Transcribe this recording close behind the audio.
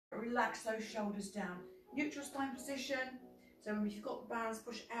relax those shoulders down. Neutral spine position. So when you've got the bands,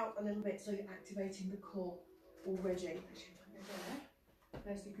 push out a little bit so you're activating the core already. Actually, if I go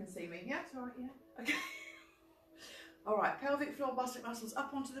there, so you can see me. Yeah, it's all right, yeah. Okay. All right, pelvic floor, buttock muscles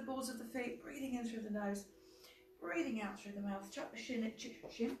up onto the balls of the feet, breathing in through the nose, breathing out through the mouth. Chuck the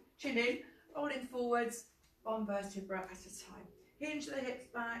chin in, rolling forwards, one vertebra at a time. Hinge the hips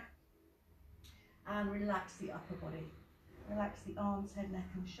back and relax the upper body. Relax the arms, head, neck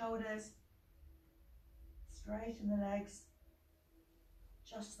and shoulders. Straighten the legs,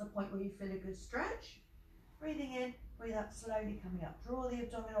 just to the point where you feel a good stretch. Breathing in, breathe out slowly, coming up. Draw the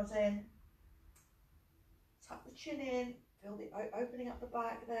abdominals in. Tuck the chin in, feel the opening up the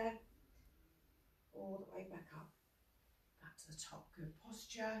back there. All the way back up. Back to the top. Good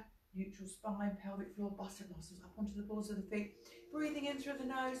posture. Neutral spine, pelvic floor, buttock muscles up onto the balls of the feet. Breathing in through the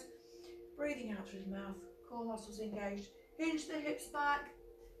nose, breathing out through the mouth. Core muscles engaged. Hinge the hips back.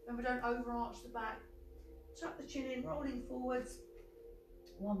 Remember, don't overarch the back. Tuck the chin in, rolling forwards.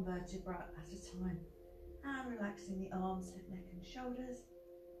 One vertebra at a time. And relaxing the arms, head, neck and shoulders.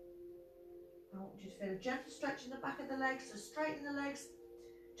 I want you to feel a gentle stretch in the back of the legs, so straighten the legs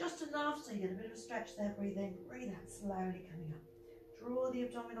just enough so you get a bit of a stretch there. Breathe in, breathe out slowly, coming up. Draw the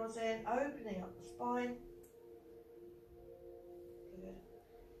abdominals in, opening up the spine. Good.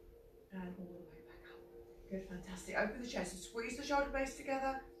 And all the way back up. Good, fantastic. Open the chest and squeeze the shoulder blades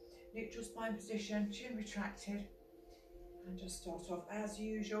together. Neutral spine position, chin retracted. And just start off as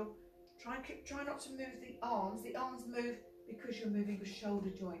usual. Try not to move the arms. The arms move because you're moving the shoulder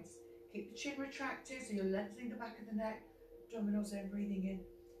joints. Keep the chin retracted so you're lengthening the back of the neck. Abdominals in, breathing in,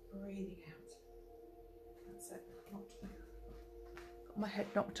 breathing out. That's it. Got my head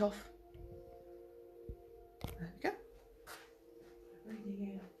knocked off. There we go. Breathing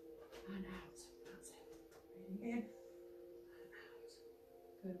in and out. That's it. Breathing in and out.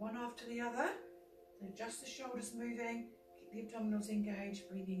 Good. One after the other. So just the shoulders moving. Keep the abdominals engaged.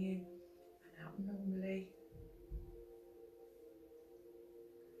 Breathing in and out normally.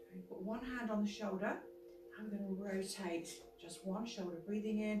 Okay. Put one hand on the shoulder. I'm going to rotate just one shoulder.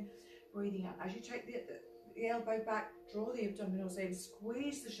 Breathing in, breathing out. As you take the elbow back, draw the abdominals in.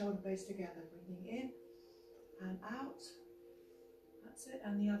 Squeeze the shoulder blades together. Breathing in and out. That's it.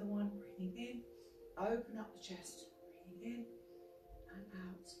 And the other one, breathing in. Open up the chest. Breathing in and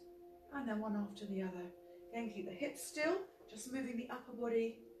out. And then one after the other. Again, keep the hips still. Just moving the upper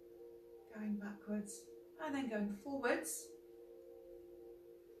body. Going backwards. And then going forwards.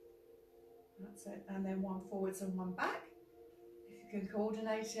 That's it. And then one forwards and one back. If you can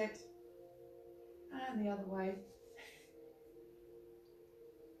coordinate it. And the other way.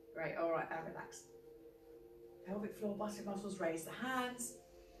 Great. All right. And relax. Pelvic floor, buttock muscles, raise the hands.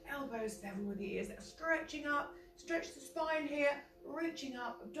 Elbows level with the ears. They're stretching up. Stretch the spine here. Reaching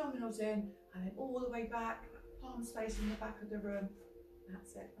up. Abdominals in. And then all the way back. Palms facing the back of the room.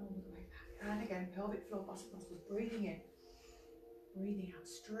 That's it. All the way back. And again, pelvic floor, buttock muscles. Breathing in. Breathing out.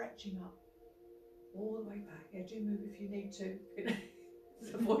 Stretching up. All the way back. Yeah, do move if you need to.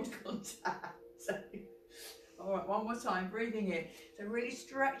 Avoid contact. All right, one more time. Breathing in. So really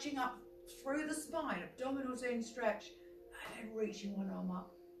stretching up through the spine. Abdominals in, stretch. And then reaching one arm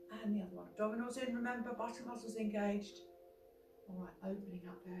up. And the other one. Abdominals in, remember, buttock muscles engaged. All right, opening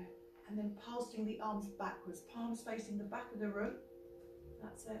up there. And then pulsing the arms backwards. Palms facing the back of the room.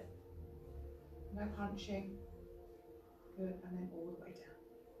 That's it. No punching. Good. And then all the way down.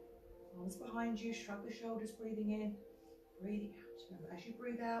 Arms behind you, shrug the shoulders, breathing in, breathing out. Remember, as you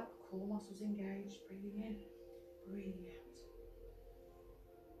breathe out, core muscles engaged, breathing in, breathing out.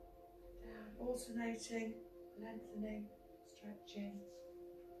 Down, alternating, lengthening, stretching.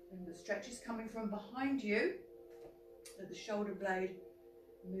 Remember, the stretch is coming from behind you, at the shoulder blade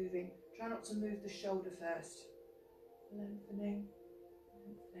moving. Try not to move the shoulder first. Lengthening,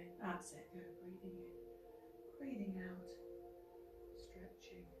 lengthening. That's it. Go, breathing in, breathing out,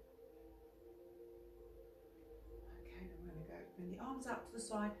 stretching. Bring the arms out to the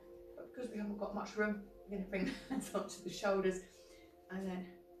side, but because we haven't got much room, we're going to bring the hands onto the shoulders and then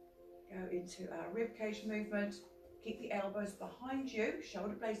go into our rib cage movement. Keep the elbows behind you,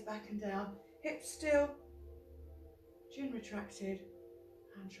 shoulder blades back and down, hips still, chin retracted,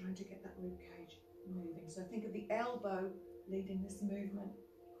 and trying to get that rib cage moving. So think of the elbow leading this movement,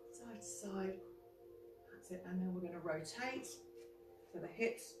 side to side. That's it, and then we're going to rotate. So the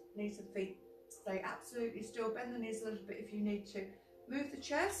hips, knees and feet stay absolutely still. Bend the knees a little bit if you need to. Move the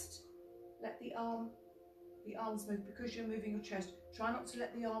chest. Let the arms move because you're moving your chest. Try not to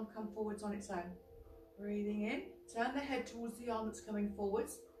let the arm come forwards on its own. Breathing in. Turn the head towards the arm that's coming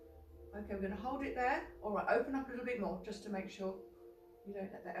forwards. Okay, we're going to hold it there. All right, open up a little bit more just to make sure. You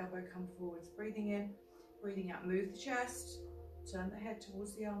don't let that elbow come forwards. Breathing in, breathing out. Move the chest. Turn the head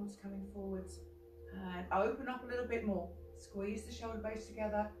towards the arms coming forwards. And open up a little bit more. Squeeze the shoulder blades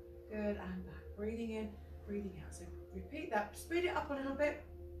together. Good, and back. Breathing in, breathing out. So repeat that. Speed it up a little bit,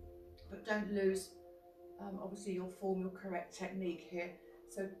 but don't lose, obviously, you'll form your correct technique here.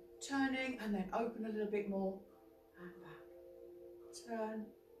 So turning and then open a little bit more and back. Turn,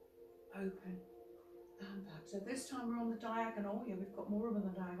 open and back. So this time we're on the diagonal. Yeah, we've got more room on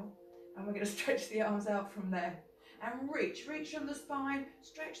the diagonal. And we're going to stretch the arms out from there. And reach from the spine.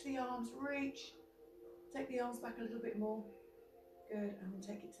 Stretch the arms, reach. Take the arms back a little bit more. Good, and then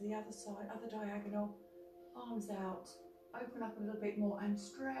take it to the other side, other diagonal. Arms out, open up a little bit more and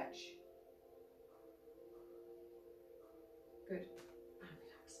stretch. Good, and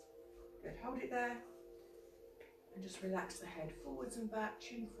relax. Good, hold it there. And just relax the head forwards and back,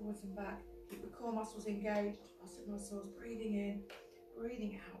 chin forwards and back. Keep the core muscles engaged, bicep muscles, breathing in,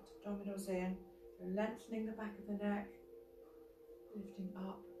 breathing out, abdominals in. So lengthening the back of the neck, lifting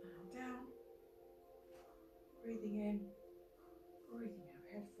up and down. Breathing in, breathing out,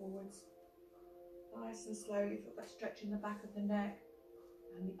 head forwards. Nice and slowly, feel that stretch in the back of the neck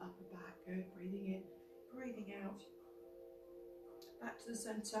and the upper back. Good, breathing in, breathing out. Back to the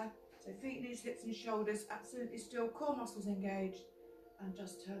centre. So feet, knees, hips and shoulders absolutely still, core muscles engaged. And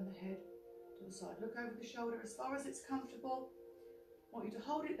just turn the head to the side. Look over the shoulder as far as it's comfortable. I want you to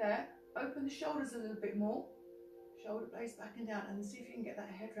hold it there. Open the shoulders a little bit more. Shoulder blades back and down, and then see if you can get that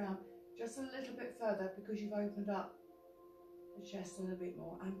head round just a little bit further because you've opened up the chest a little bit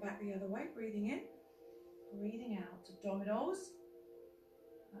more. And back the other way, breathing in, breathing out. Abdominals.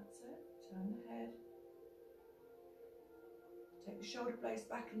 That's it. Turn the head. Take the shoulder blades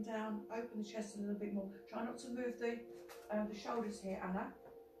back and down. Open the chest a little bit more. Try not to move the shoulders here, Anna.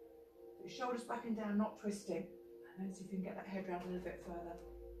 Put your shoulders back and down, not twisting. And then see if you can get that head round a little bit further.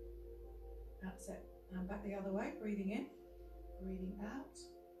 That's it. And back the other way, breathing in, breathing out.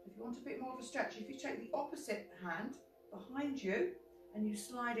 If you want a bit more of a stretch, if you take the opposite hand behind you and you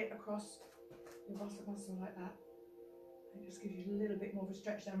slide it across your bicep muscle like that, it just gives you a little bit more of a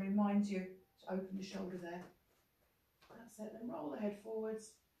stretch there and reminds you to open the shoulder there. That's it. Then roll the head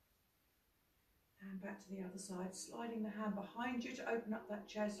forwards and back to the other side, sliding the hand behind you to open up that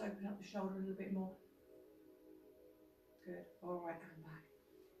chest, open up the shoulder a little bit more. Good. All right, and back.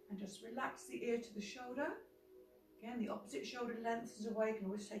 And just relax the ear to the shoulder. Again, the opposite shoulder lengthens away. You can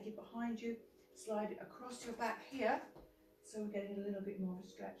always take it behind you, slide it across your back here. So we're getting a little bit more of a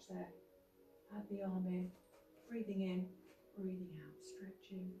stretch there. Add the arm in, breathing out,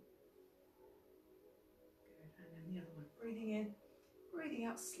 stretching. Good, and then the other one, breathing in, breathing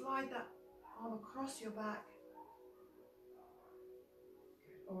out, slide that arm across your back.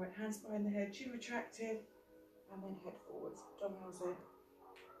 Good, all right, hands behind the head, chin retracted, and then head forwards, abdominals in.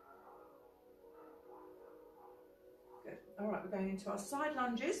 Good. All right, we're going into our side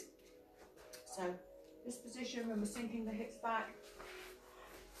lunges. So this position when we're sinking the hips back.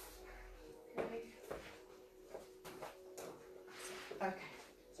 Okay.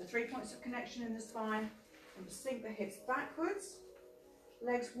 So 3 points of connection in the spine. And we sink the hips backwards.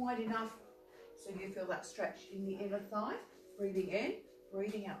 Legs wide enough so you feel that stretch in the inner thigh. Breathing in,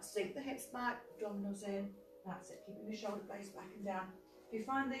 breathing out. Sink the hips back, abdominals in. That's it. Keeping the shoulder blades back and down. If you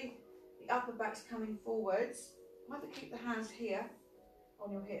find the upper back's coming forwards, either keep the hands here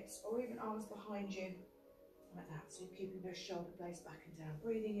on your hips or even arms behind you like that. So you're keeping those shoulder blades back and down.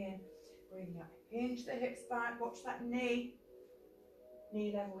 Breathing in, breathing out. Hinge the hips back. Watch that knee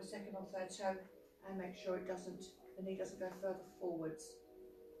level with second or third toe, and make sure the knee doesn't go further forwards.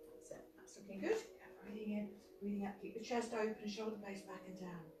 That's it. That's looking good. Yeah, breathing in, breathing out. Keep the chest open, shoulder blades back and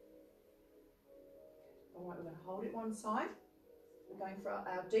down. All right, we're going to hold it one side. We're going for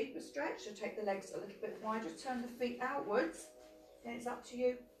our deeper stretch, so take the legs a little bit wider, turn the feet outwards. Then it's up to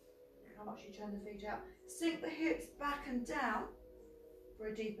you how much you turn the feet out. Sink the hips back and down for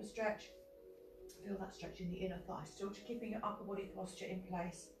a deeper stretch. Feel that stretch in the inner thigh, still keeping your upper body posture in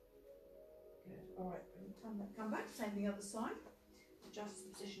place. Good, all right, come back, same the other side. Adjust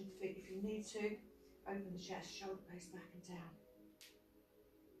the position of the feet if you need to. Open the chest, shoulder blades back and down.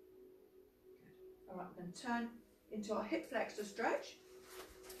 Good, all right, we're going to turn into our hip flexor stretch.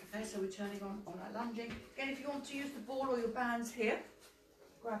 Okay, so we're turning on our lunging. Again, if you want to use the ball or your bands here,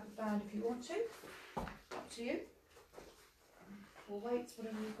 grab a band if you want to, up to you. Or weights,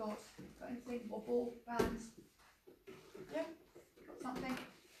 whatever you've got. Got anything? Or ball, bands? Yeah? Got something?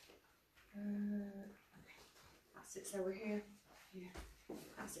 Okay. That's it, so we're here.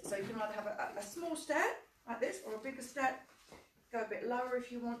 That's it. So you can either have a small step, like this, or a bigger step. Go a bit lower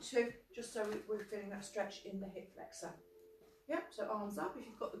if you want to, just so we're feeling that stretch in the hip flexor. Yep, so arms up. If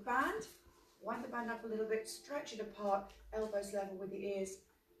you've got the band, wind the band up a little bit, stretch it apart, elbows level with the ears.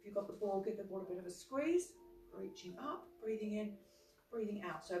 If you've got the ball, give the ball a bit of a squeeze, reaching up, breathing in, breathing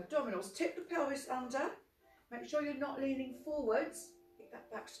out. So abdominals, tip the pelvis under, make sure you're not leaning forwards, get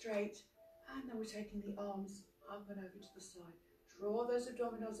that back straight, and then we're taking the arms up and over to the side. Draw those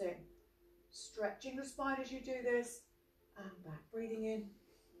abdominals in, stretching the spine as you do this, and back, breathing in,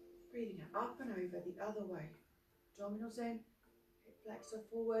 breathing out, up and over the other way. Abdominals in, hip flexor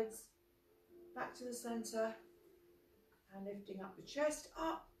forwards, back to the centre, and lifting up the chest,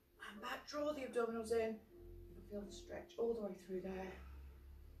 up and back. Draw the abdominals in. You can feel the stretch all the way through there.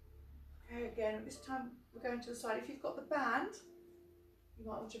 Okay, again, this time we're going to the side. If you've got the band, you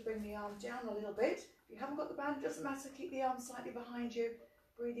might want to bring the arm down a little bit. If you haven't got the band, it doesn't matter. Keep the arm slightly behind you.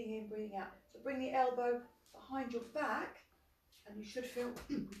 Breathing in, breathing out. So bring the elbow behind your back, and you should feel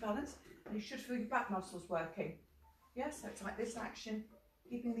balance, and you should feel your back muscles working. Yes, so it's like this action,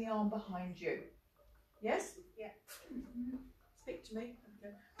 keeping the arm behind you. Yes? Yeah. Speak to me.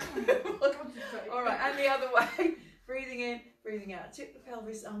 Okay. All right, and the other way. Breathing in, breathing out. Tip the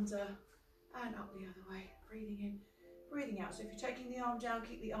pelvis under and up the other way. Breathing in, breathing out. So if you're taking the arm down,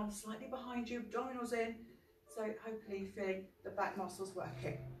 keep the arm slightly behind you, abdominals in. So hopefully you're feeling the back muscles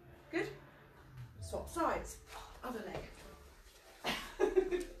working. Good? Swap sides. Other leg.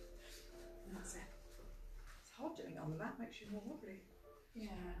 That's it. It's hard doing on the mat, makes you more wobbly. Yeah.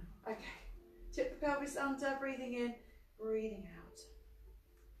 Okay. Tip the pelvis under, breathing in, breathing out.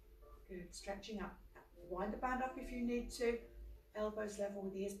 Good. Stretching up. Wind the band up if you need to. Elbows level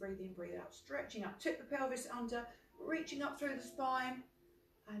with the ears, breathe in, breathe out. Stretching up. Tip the pelvis under, reaching up through the spine,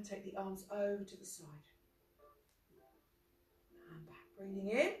 and take the arms over to the side. And back. Breathing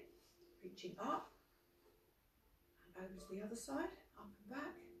in, reaching up, and over to the other side, up and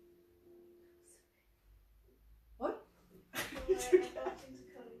back. What?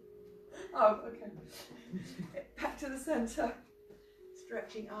 Oh, okay. Back to the centre.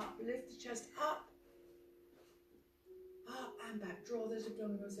 Stretching up, lift the chest up, up and back. Draw those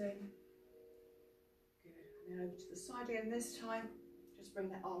abdominals in. Good. And then over to the side again. This time, just bring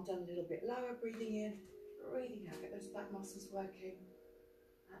that arm down a little bit lower. Breathing in, breathing out. Get those back muscles working.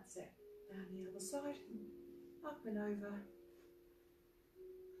 That's it. Down the other side. Up and over.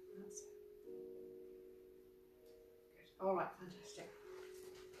 That's it. Good. All right, fantastic.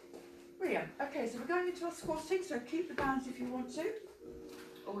 Brilliant. Okay, so we're going into our squatting, so keep the bands if you want to.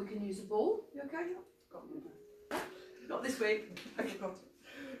 Or we can use a ball. You okay? Not this week. I forgot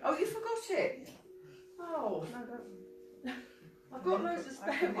it. Oh, you forgot it? Oh. No, don't. I've got loads of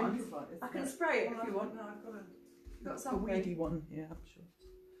spare ones. I can spray it if you want. No, I've got Got a some weedy one. Yeah, I'm sure.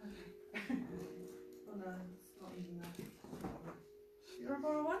 Okay. Oh no, it's not even that. You want to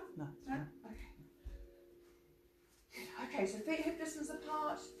borrow one? No. No? Okay. Okay, so feet hip distance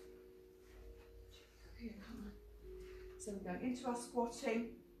apart. Here, come on. So we're going into our squatting.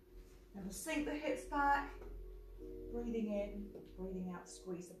 And we'll sink the hips back. Breathing in, breathing out.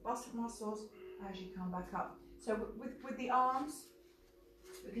 Squeeze the buttock muscles as you come back up. So with the arms,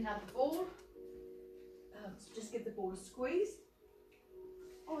 we can have the ball. So just give the ball a squeeze.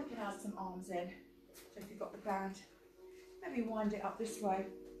 Or we can add some arms in. So if you've got the band, maybe wind it up this way.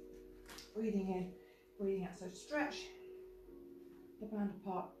 Breathing in, breathing out. So stretch the band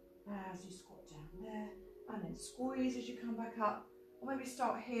apart as you squat down there. And then squeeze as you come back up. Or maybe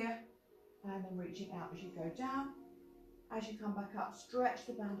start here and then reaching out as you go down. As you come back up, stretch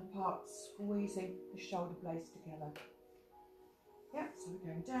the band apart, squeezing the shoulder blades together. Yep, so we're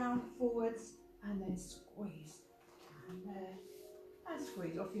going down, forwards, and then squeeze. And there, and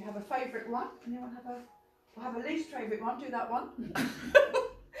squeeze. Or if you have a favourite one, anyone have a least favourite one, do that one.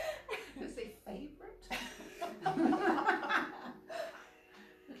 Let's say favourite.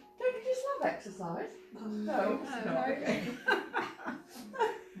 Don't you just love exercise? No. Okay.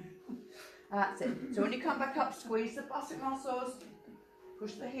 That's it. So when you come back up, squeeze the buttock muscles,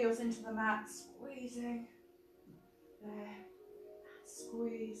 push the heels into the mat, squeezing. There.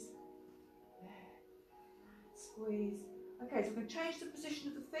 Squeeze. There. Squeeze. Okay, so we're going to change the position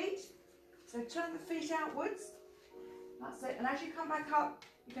of the feet. So turn the feet outwards. That's it. And as you come back up,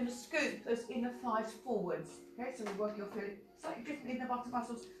 you're going to scoop those inner thighs forwards. Okay, so we're working on feeling slightly differently in the buttock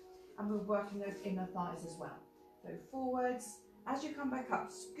muscles, and we're working those inner thighs as well. So forwards. As you come back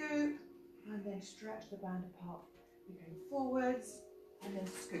up, scoop. And then stretch the band apart. You're going forwards and then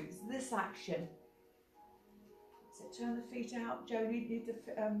scoops. This action. So turn the feet out. Joe, you need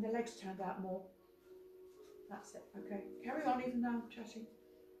the legs turned out more. That's it. Okay. Carry on even though I'm chatting.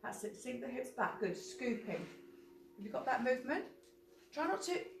 That's it. Sink the hips back. Good. Scooping. Have you got that movement? Try not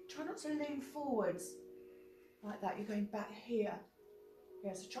to lean forwards. like that. You're going back here.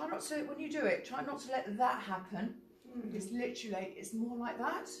 Yeah, so try not to, when you do it, try not to let that happen. It's literally, it's more like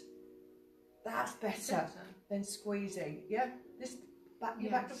that. That's better than squeezing. Yeah, this back,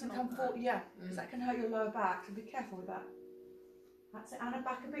 your back doesn't come forward. Yeah, because that can hurt your lower back. So be careful with that. That's it. Anna,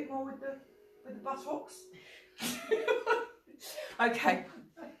 back a bit more with the buttocks. Okay.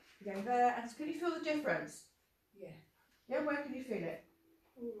 Go there, and can you feel the difference? Yeah. Yeah, where can you feel it?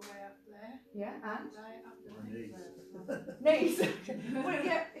 All the way up there. Yeah, and? Right up there. Knees. Well,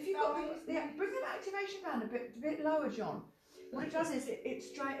 yeah, if you've got bring the activation band a bit lower, John. What it does is it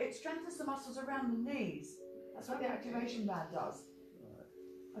strengthens the muscles around the knees. That's what the activation band does.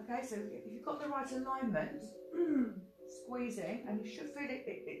 Okay, so if you've got the right alignment, squeezing, and you should feel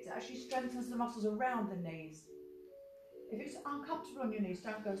it actually strengthens the muscles around the knees. If it's uncomfortable on your knees,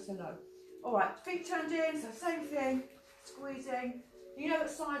 don't go so low. All right, feet turned in, so same thing, squeezing. You know the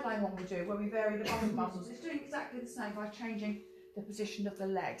sideline one we do, where we vary the bottom muscles. It's doing exactly the same by changing the position of the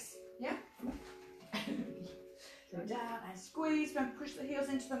legs. Yeah? So down and squeeze, don't push the heels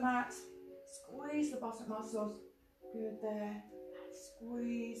into the mat. Squeeze the bottom muscles. Good there. And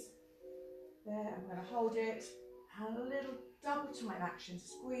squeeze. There, I'm going to hold it. And a little double time action,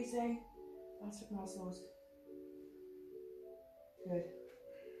 squeezing bottom muscles. Good.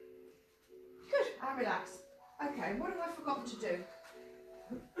 Good, and relax. Okay, what have I forgotten to do?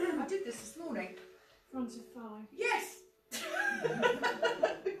 I did this morning. Front of 5. Yes!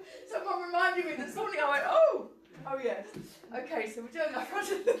 Someone reminded me this morning, I went, oh yes. Okay, so we're doing our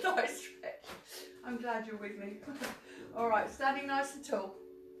front of the thigh stretch. I'm glad you're with me. All right, standing nice and tall.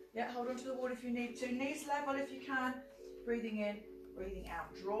 Yeah, hold on to the wall if you need to. Knees level if you can. Breathing in, breathing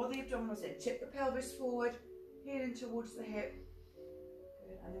out. Draw the abdominals in. Tip the pelvis forward. Heel in towards the hip.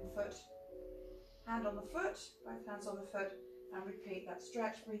 Good, and then foot. Hand on the foot. Both hands on the foot. And repeat that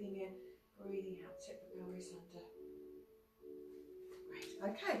stretch. Breathing in, breathing out. Tip the pelvis under. Great,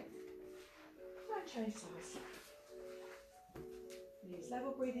 okay. And change size. Knees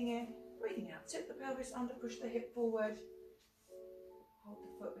level, breathing in, breathing out. Tip the pelvis under, push the hip forward. Hold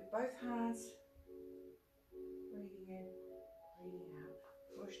the foot with both hands. Breathing in, breathing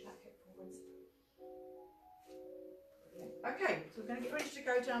out. Push that hip forwards. Brilliant. Okay, so we're going to get ready to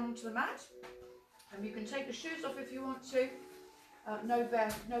go down onto the mat. And you can take the shoes off if you want to. No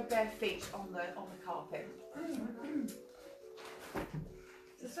bare feet on the carpet.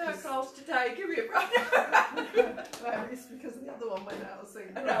 It's a third class today. Give me a break. Well, it's because the other one went out, so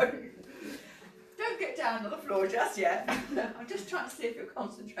No. Don't get down on the floor just yet. I'm just trying to see if you're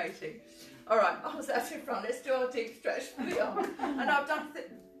concentrating. All right, arms out in front. Let's do our deep stretch for the arm. And I've done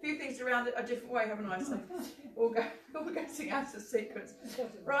a few things around it a different way, haven't I? So we're getting out of sequence.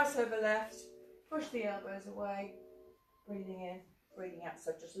 Right over left. Push the elbows away. Breathing in, breathing out.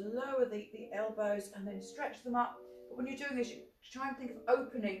 So just lower the elbows and then stretch them up. But when you're doing this, you try and think of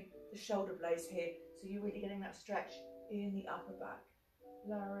opening the shoulder blades here. So you're really getting that stretch in the upper back.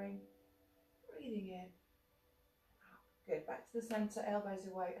 Lowering. Breathing in, up. Good, back to the centre, elbows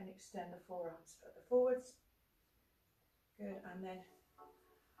away and extend the forearms further forwards. Good, and then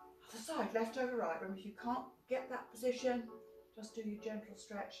other side, left over right. Remember, if you can't get that position, just do your gentle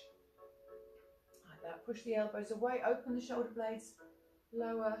stretch. Like that, push the elbows away, open the shoulder blades,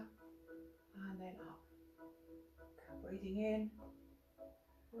 lower, and then up. Breathing in,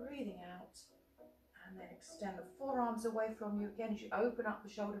 breathing out, and then extend the forearms away from you again as you open up the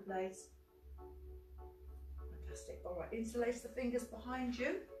shoulder blades. Fantastic. All right, interlace the fingers behind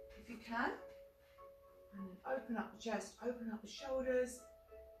you if you can. And then open up the chest, open up the shoulders.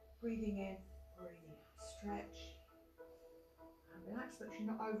 Breathing in, breathing out. Stretch. And relax, but you're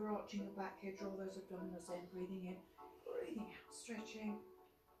not overarching your back here. Draw those abdominals in. Breathing in, breathing out. Stretching.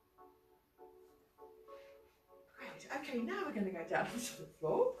 Great. Okay, now we're going to go down onto the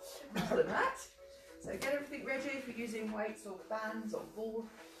floor, onto the mat. So get everything ready if you're using weights or bands or ball.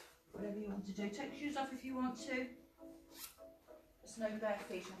 Whatever you want to do. Take your shoes off if you want to. There's no bare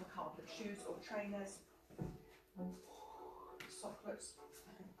feet on the carpet. Shoes or trainers. Socklets.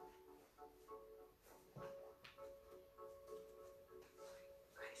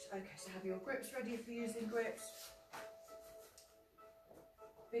 Great. Okay, so have your grips ready for using grips.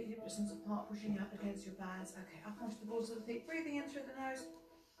 Feet hip distance apart, pushing up against your bands. Okay, up onto the balls of the feet. Breathing in through the nose.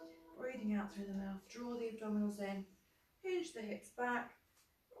 Breathing out through the mouth. Draw the abdominals in. Hinge the hips back.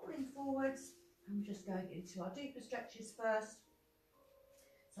 Rolling forwards, and we're just going into our deeper stretches first.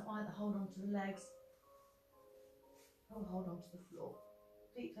 So either hold on to the legs or hold on to the floor.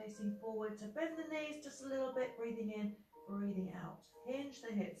 Feet facing forward, so bend the knees just a little bit, breathing in, breathing out. Hinge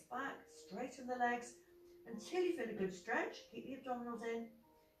the hips back, straighten the legs until you feel a good stretch. Keep the abdominals in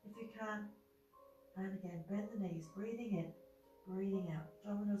if you can. And again, bend the knees, breathing in, breathing out,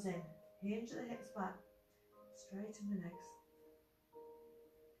 abdominals in, hinge the hips back, straighten the legs.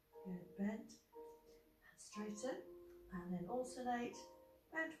 Good, bend and straighten, and then alternate,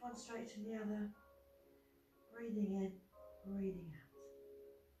 bend one, straighten the other, breathing in, breathing out.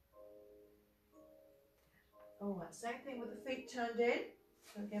 All right, same thing with the feet turned in.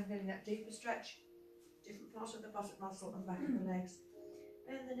 So again, getting that deeper stretch, different parts of the buttock muscle and back of the legs.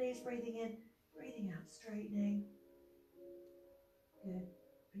 Bend the knees, breathing in, breathing out, straightening. Good,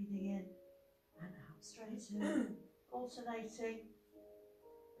 breathing in and out, straighten, alternating.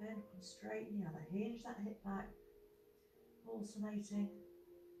 Bend one, straighten the other, hinge that hip back, alternating.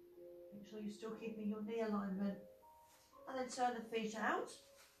 Make sure you're still keeping your knee alignment. And then turn the feet out.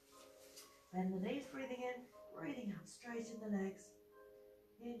 Bend the knees, breathing in, breathing out, straighten the legs.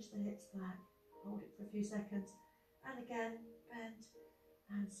 Hinge the hips back, hold it for a few seconds. And again, bend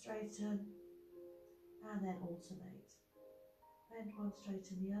and straighten. And then alternate. Bend one,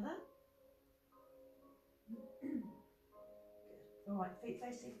 straighten the other. Good. All right, feet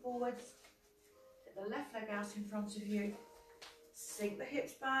facing forwards. Get the left leg out in front of you. Sink the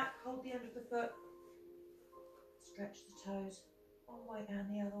hips back, hold the end of the foot. Stretch the toes one way and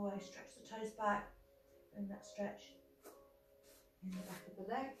the other way. Stretch the toes back. Bring that stretch in the back of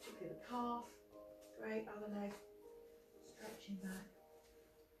the leg, particularly the calf. Great, other leg. Stretching back.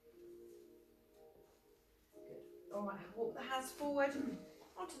 Good. All right, walk the hands forward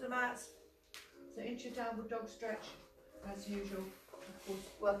onto the mat. So into your downward dog stretch as usual. Of course,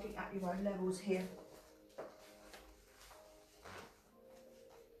 working at your own levels here.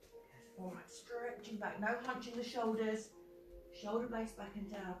 All right, stretching back, no hunching the shoulders, shoulder blades back and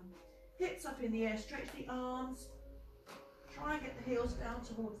down, hips up in the air, stretch the arms, try and get the heels down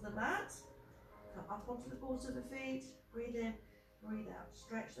towards the mat, come up onto the balls of the feet, breathe in, breathe out,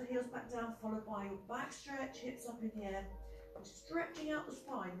 stretch the heels back down, followed by your back stretch, hips up in the air, and stretching out the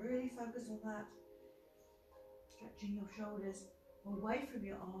spine, really focus on that, stretching your shoulders away from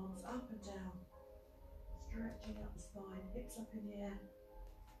your arms, up and down, stretching out the spine, hips up in the air,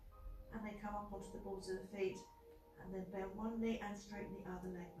 and then come up onto the balls of the feet, and then bend one knee and straighten the other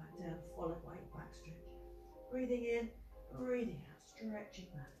leg back down, followed by your back stretch. Breathing in, breathing out, stretching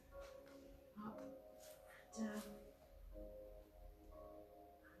back, up, and down,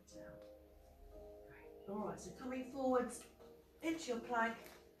 and down. Great. All right, so coming forwards into your plank,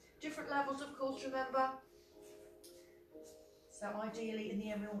 different levels of course, remember. So ideally in the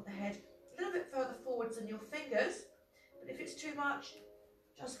end we want the head a little bit further forwards than your fingers, but if it's too much,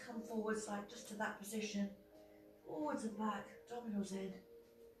 just come forwards, like just to that position. Forwards and back, abdominals in.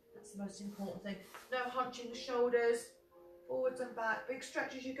 That's the most important thing. No hunching the shoulders. Forwards and back. Big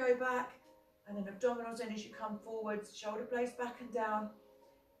stretch as you go back. And then abdominals in as you come forwards. Shoulder blades back and down.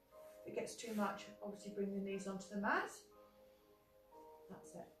 If it gets too much, obviously bring the knees onto the mat.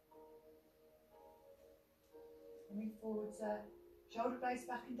 That's it. Coming forwards there. Shoulder blades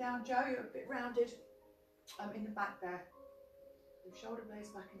back and down. Joe, you're a bit rounded in the back there. The shoulder blades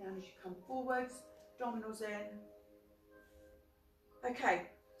back and down as you come forwards, abdominals in. Okay,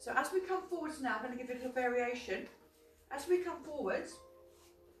 so as we come forwards now, I'm going to give you a little variation. As we come forwards,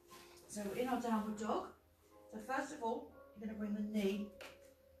 so we're in our downward dog. So first of all, you're going to bring the knee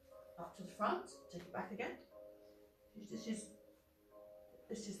up to the front, take it back again. This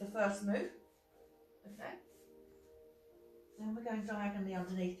is the first move. Okay. Then we're going diagonally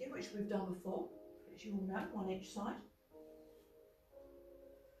underneath you, which we've done before, which you all know, one each side.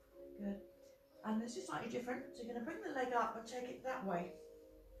 Good. And this is slightly different. So you're going to bring the leg up and take it that way.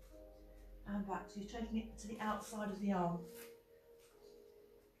 And back. So you're taking it to the outside of the arm.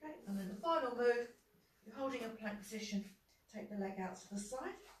 Okay. And then the final move, you're holding a plank position. Take the leg out to the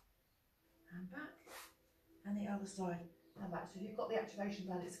side. And back. And the other side. And back. So if you've got the activation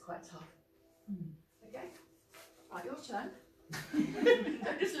band, it's quite tough. Okay. Right, your turn.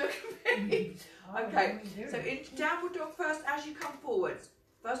 Don't just look at me. Okay. So in downward dog first as you come forwards.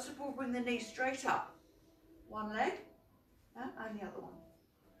 First of all, bring the knee straight up. One leg and the other one.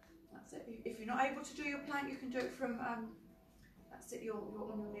 That's it. If you're not able to do your plank, you can do it from, that's it, you're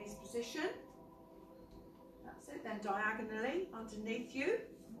on your knees position. That's it. Then diagonally underneath you.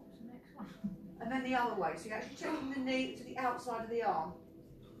 What's the next one? And then the other way. So you're actually taking the knee to the outside of the arm.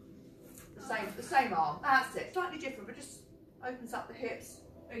 The same arm. That's it. Slightly different, but just opens up the hips.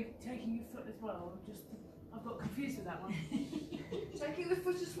 Are you taking your foot as well? I've got confused with that one. Taking the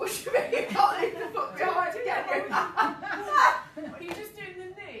foot as what you mean? You can't leave the foot behind again. Are you just doing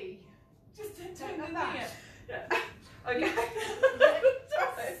the knee? Just doing the knee? Yeah. Okay.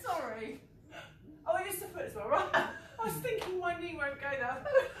 Sorry. Oh, it is the foot as well, right? I was thinking my knee won't go there.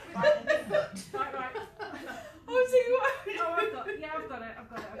 Right, and the foot. Right.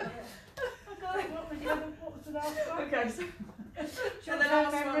 Okay, so Short the term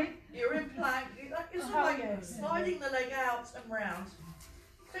last memory. one, you're in plank. It's Oh, all like yeah. sliding the leg out and round.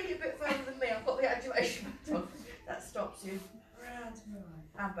 Take it a bit further than me. I've got the activation button. That stops you. Round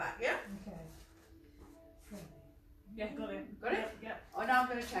Right. and back. Yeah. Okay. Yeah, got it. Got it? Yeah. Oh, now I'm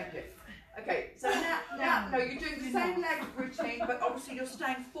going to change it. Okay, so now, no, you're doing the same leg routine, but obviously you're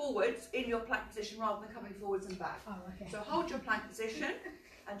staying forwards in your plank position rather than coming forwards and back. Oh, okay. So hold your plank position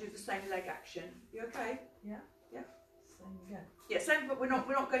and do the same leg action. You okay? Yeah. Yeah. Same again. Yeah, same, but we're not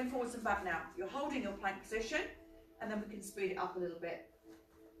going forwards and back now. You're holding your plank position, and then we can speed it up a little bit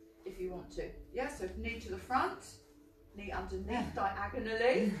if you want to. Yeah. So knee to the front, knee underneath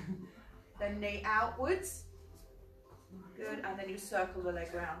diagonally, then knee outwards. Good, and then you circle the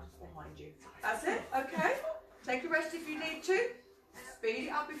leg round behind you. That's it, okay? Take a rest if you need to. Speed it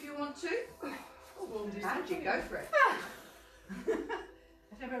up if you want to. And you go for it.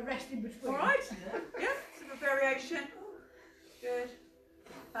 Let's have a rest in between. All right? Yeah, some variation. Good.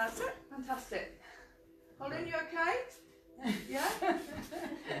 That's it, fantastic. Colin, you okay? Yeah?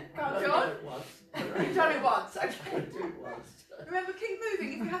 John? You've done it once, okay. Remember, keep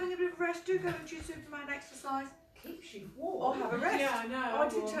moving. If you're having a bit of rest, do go into your Superman exercise. Keeps you warm. Or have a rest. Yeah, I know. Oh, I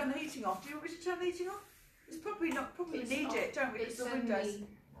did turn the heating off. Do you want me to turn the heating off? It's probably need it, don't we? Because the windows.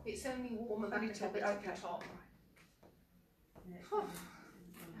 It's only warm about Only a little top, bit okay. at the top.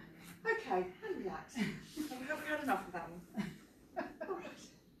 Okay, and relax. Have we had enough of that one? Alright.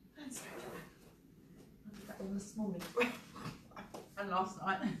 And straight away. I did that one this morning. And last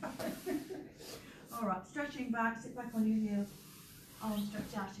night. Alright, stretching back, sit back on your heels. Arms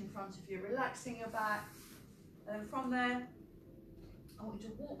stretched out in front of you, relaxing your back. And from there, I want you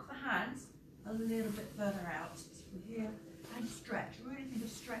to walk the hands a little bit further out. So we're here and stretch. Really think of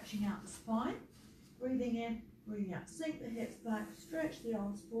stretching out the spine. Breathing in, breathing out. Sink the hips back, stretch the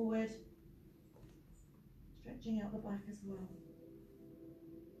arms forward. Stretching out the back as well.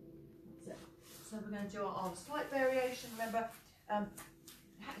 That's it. So we're going to do our arms. Slight variation. Remember,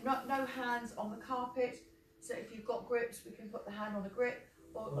 no hands on the carpet. So if you've got grips, we can put the hand on the grip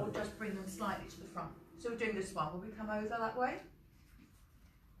or just bring them slightly to the front. So we're doing this one. Will we come over that way?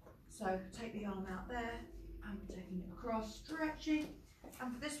 So take the arm out there and we're taking it across, stretching.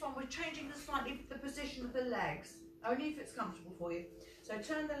 And for this one, we're changing the position of the legs, only if it's comfortable for you. So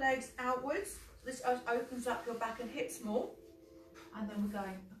turn the legs outwards. This opens up your back and hips more. And then we're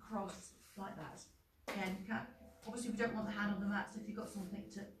going across like that. Again, obviously we don't want the hand on the mat, so if you've got something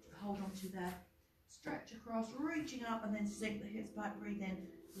to hold on to there, stretch across, reaching up and then sink the hips back, breathe in,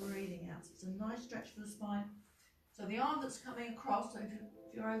 breathing out. So it's a nice stretch for the spine. So the arm that's coming across, so if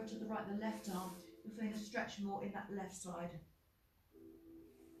you're over to the right, the left arm, you're feeling a stretch more in that left side.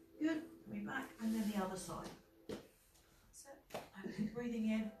 Good, coming back, and then the other side. That's it. And breathing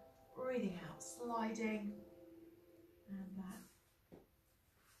in, breathing out, sliding, and back.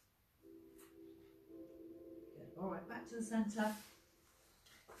 Good, all right, back to the centre.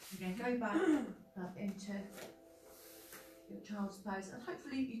 Again, go back into your child's pose, and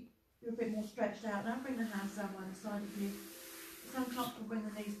hopefully you're a bit more stretched out. Now bring the hands down by the side of you. If it's uncomfortable, bring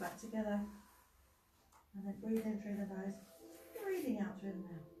the knees back together. And then breathe in through the nose, breathing out through the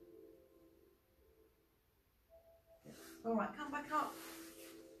mouth. All right, come back up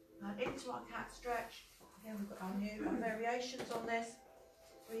and into our cat stretch. Again, we've got our new variations on this.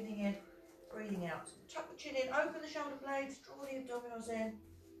 Breathing in, breathing out. Tuck the chin in, open the shoulder blades, draw the abdominals in,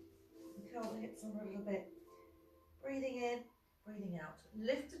 and curl the hips under a little bit. Breathing in, breathing out.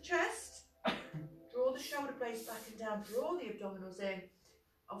 Lift the chest, draw the shoulder blades back and down, draw the abdominals in.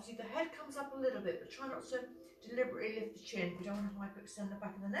 Obviously the head comes up a little bit, but try not to deliberately lift the chin. We don't want to hyperextend the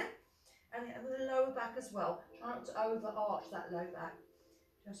back of the neck. And the lower back as well. Try not to overarch that low back.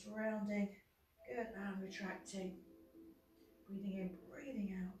 Just rounding, good, and retracting. Breathing in,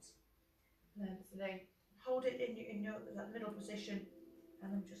 breathing out. Lengthening. Hold it in your that middle position,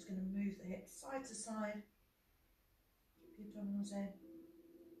 and I'm just going to move the hips side to side. Keep the abdominals in.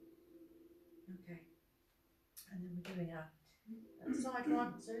 Okay. And then we're doing a side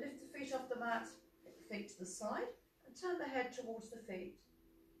one. So lift the feet off the mat, hit the feet to the side, and turn the head towards the feet.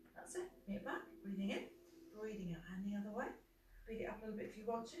 That's it. Bring it back. Breathing in, breathing out, and the other way. Speed it up a little bit if you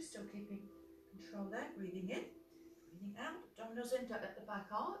want to. Still keeping control there. Breathing in, breathing out. Abdominals in. Don't let the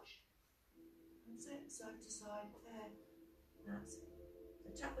back arch. That's it. Side to side. There. That's it. So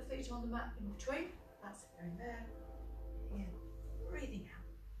tap the feet on the mat in between. That's it. Going there. Breathing in, breathing out.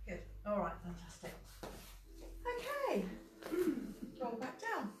 Good. All right. Fantastic. Okay. Roll back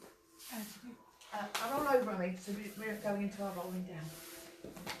down. And roll over on me. So we're going into our rolling down.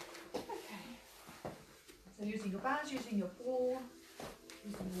 Okay. So using your bands, using your ball,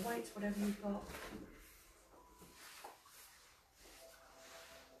 using your weights, whatever you've got.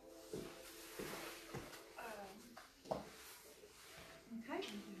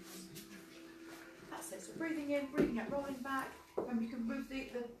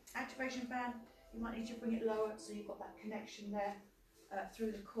 activation band, you might need to bring it lower so you've got that connection there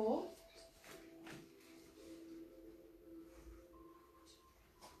through the core.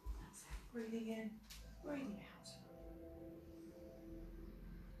 That's it. Breathing in, breathing out.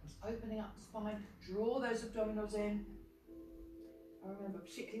 Just opening up the spine, draw those abdominals in. And remember,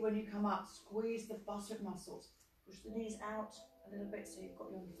 particularly when you come up, squeeze the buttock muscles. Push the knees out a little bit so you've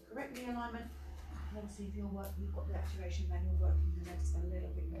got your correct knee alignment. And obviously if you've got the activation manual working the legs a little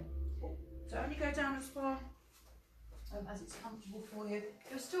bit more. So only go down as far as it's comfortable for you.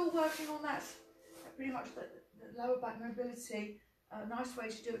 You're still working on that, pretty much the lower back mobility. A nice way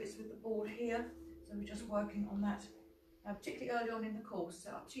to do it is with the ball here. So we're just working on that, particularly early on in the course.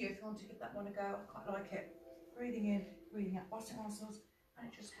 So up to you if you want to give that one a go. I quite like it. Breathing in, breathing out buttock muscles, and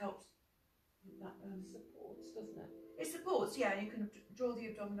it just helps with that Supports, doesn't it? it supports, yeah. You can draw the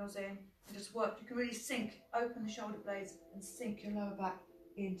abdominals in and just work. You can really sink, open the shoulder blades and sink your lower back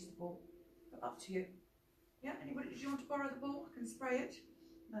into the ball. But up to you. Yeah, anybody, do you want to borrow the ball? I can spray it.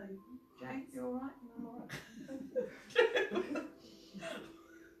 No. Jane, you all right? I'm all right.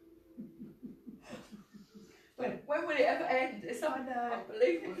 When will it ever end? It's I know.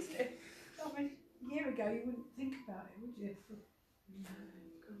 unbelievable, isn't it? I mean, a year ago you wouldn't think about it, would you? No,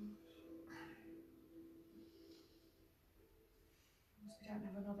 gosh. We don't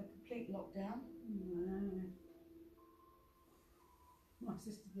have another complete lockdown. No. My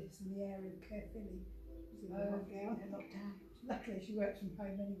sister did this in the area of Caerphilly. She was in lockdown. Yeah, lockdown. Luckily she works from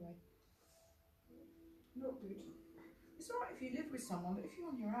home anyway. Not good. It's all right if you live with someone, but if you're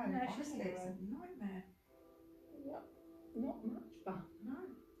on your own, No, she's honestly, on her it's a own. nightmare. What? Not much fun. No.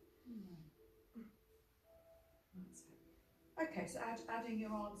 That's it. Okay, so adding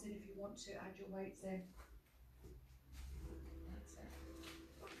your arms in if you want to, add your weights in. That's it.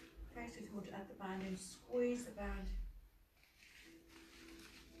 Okay, so if you want to add the band in, squeeze the band.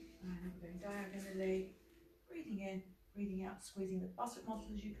 And I'm going diagonally, breathing in, breathing out, squeezing the buttock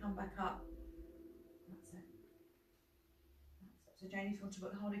muscles as you come back up. That's it. That's it. So Jane, if you want to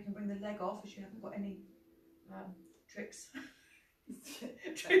work harder, you can bring the leg off as you haven't got any tricks.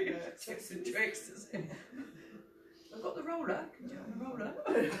 Tips and tricks, is it? I've got the roller. Can you do it on the roller?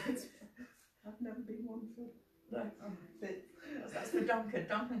 I've never been one for No. That's for Duncan.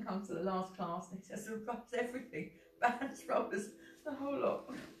 Duncan comes to the last class and he says he rubs everything. Bands, rollers, the whole lot.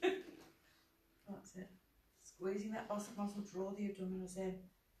 That's it. Squeezing that buttock muscle, draw the abdominals in.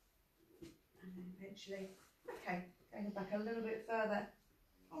 And then eventually, okay, going back a little bit further.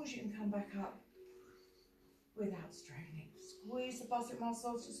 As long as you can come back up without straining. Squeeze the buttock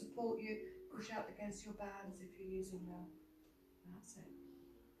muscles to support you. Push out against your bands if you're using them. That's it.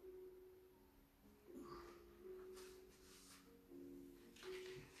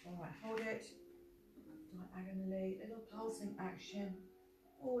 Alright, hold it. Diagonally, little pulsing action.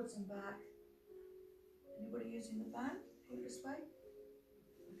 Forwards and back. Anybody using the band? Feel this way?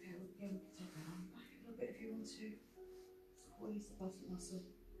 Okay, we'll begin with the arm back a little bit if you want to. Squeeze the buttock muscle.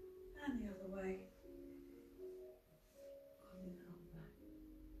 And the other way.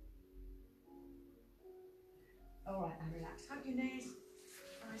 Alright, and relax. Hug your knees.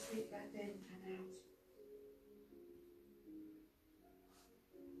 Nice deep breath in and out.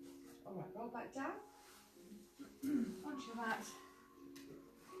 Alright, roll back down. Onto your mat.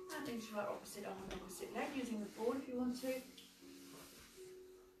 And into your opposite arm and opposite leg, using the ball if you want to.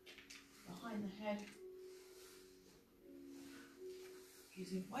 Behind the head.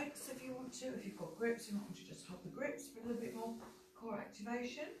 Using weights if you want to. If you've got grips, you might want to just hold the grips for a little bit more core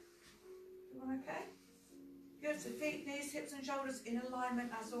activation. Everyone okay? Good, so feet, knees, hips and shoulders in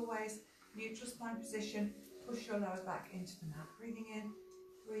alignment as always. Neutral spine position. Push your lower back into the mat. Breathing in,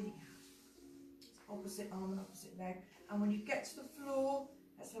 breathing out. Opposite arm and opposite leg. And when you get to the floor,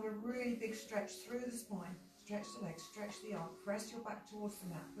 let's have a really big stretch through the spine. Stretch the legs, stretch the arm. Press your back towards the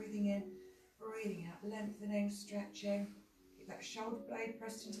mat. Breathing in, breathing out. Lengthening, stretching. Keep that shoulder blade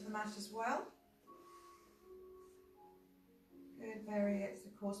pressed into the mat as well. Good, vary it.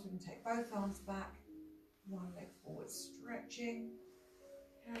 Of course, we can take both arms back. One leg forward, stretching.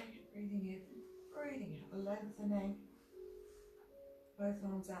 Okay, breathing in, breathing out, lengthening. Both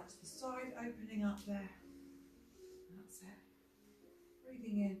arms out to the side, opening up there. That's it.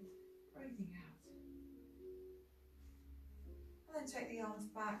 Breathing in, breathing out. And then take the arms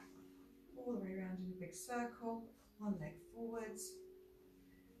back, all the way around in a big circle. One leg forwards.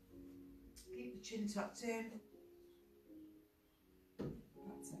 Keep the chin tucked in.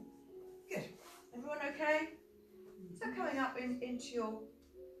 That's it. Good. Everyone okay? So coming up into your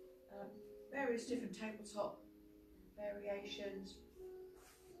various different tabletop variations.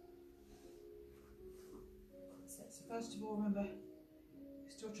 So first of all, remember,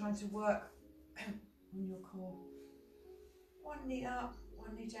 you're still still trying to work on your core. One knee up,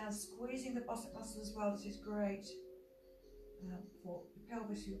 one knee down, squeezing the bicep muscles as well. This is great for the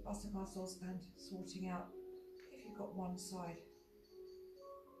pelvis, your bicep muscles, and sorting out if you've got one side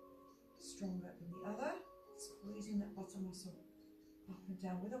stronger than the other. Squeezing that bottom muscle up and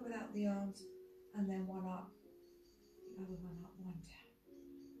down with or without the arms, and then one up, the other one up, one down.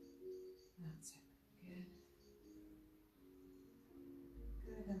 That's it. Good.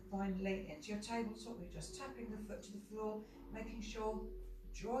 Good. And finally into your tabletop, we're just tapping the foot to the floor, making sure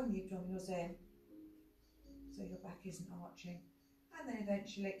drawing the abdominals in so your back isn't arching, and then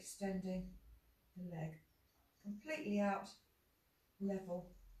eventually extending the leg completely out,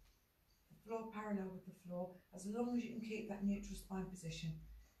 level, the floor parallel with the floor, as long as you can keep that neutral spine position.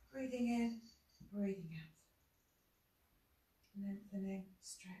 Breathing in, breathing out. Lengthening,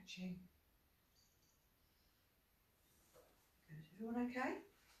 stretching. Good. Everyone okay?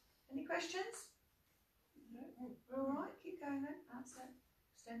 Any questions? No. All right, keep going then. That's it.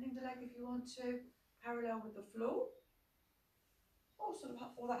 Extending the leg if you want to, parallel with the floor. Or sort of,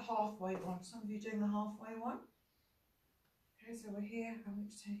 or that halfway one. Some of you doing the halfway one. Okay, so we're here and we're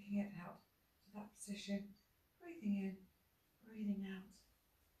just taking it out to that position. Breathing in, breathing out.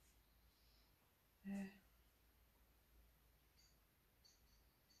 There.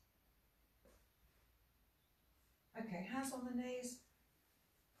 Okay, hands on the knees.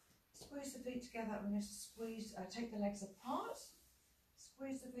 Squeeze the feet together. I'm going to squeeze, take the legs apart.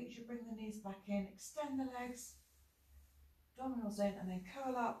 Squeeze the feet, you bring the knees back in, extend the legs, abdominals in, and then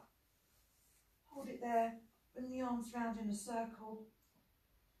curl up. Hold it there, bring the arms round in a circle,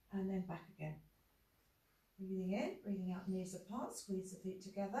 and then back again. Breathing in, breathing out, knees apart, squeeze the feet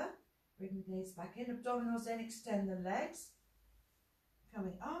together, bring the knees back in, abdominals in, extend the legs,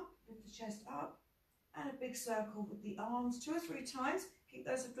 coming up, lift the chest up, and a big circle with the arms 2 or 3 times. Keep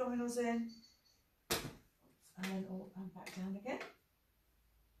those abdominals in, and then and back down again.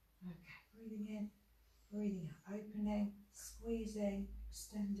 Okay, breathing in, breathing out, opening, squeezing,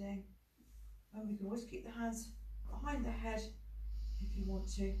 extending. And we can always keep the hands behind the head if you want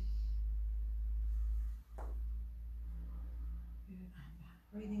to. Good, and back.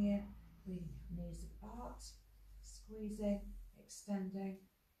 Breathing in, breathing out, knees apart, squeezing, extending,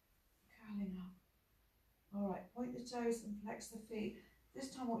 curling up. All right, point the toes and flex the feet.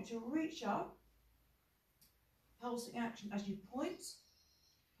 This time I want you to reach up, pulsing action as you point,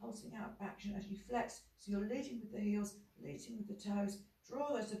 pulsing out action as you flex. So you're leading with the heels, leading with the toes.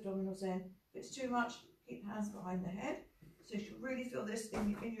 Draw those abdominals in. If it's too much, keep the hands behind the head. So you should really feel this in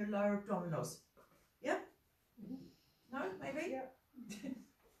your lower abdominals. Yeah? No? Maybe? Yeah.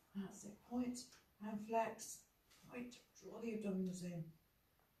 That's it. Point and flex. Point. Draw the abdominals in.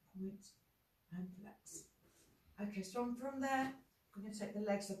 Point and flex. Okay, so from there, we're going to take the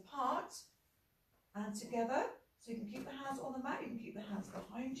legs apart and together. So you can keep the hands on the mat, you can keep the hands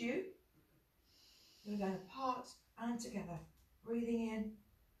behind you. We're going apart and together. Breathing in,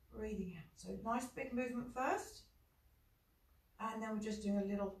 breathing out. So nice big movement first. And then we're just doing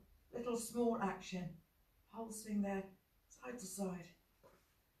a little small action. Pulsing there, side to side.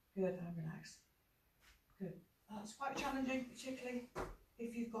 Good, and relax. Good. That's quite challenging, particularly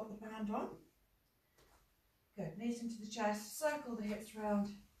if you've got the band on. Good, knees into the chest, circle the hips round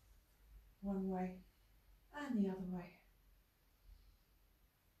one way and the other way.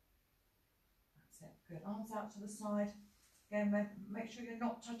 That's it, good. Arms out to the side. Again, make sure you're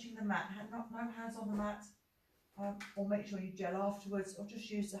not touching the mat, no hands on the mat, or make sure you gel afterwards, or just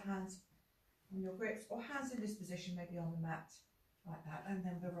use the hands on your grips, or hands in this position, maybe on the mat, like that, and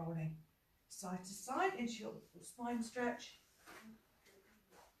then we're rolling side to side into your spine stretch.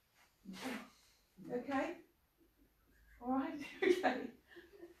 Okay? All right, okay.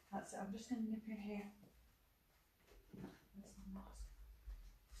 That's it, I'm just going to nip in here. There's the mask.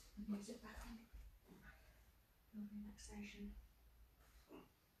 And use it back on. Feel relaxation.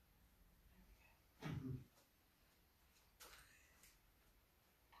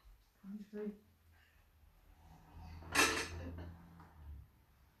 There we go. Coming through.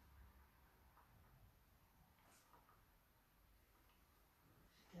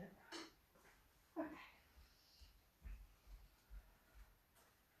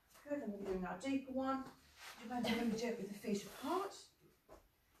 Good, and we're doing our deeper one. We're going to do it with the feet apart.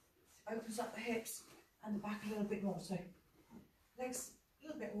 It opens up the hips and the back a little bit more. So legs a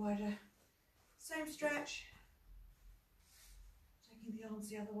little bit wider. Same stretch. Taking the arms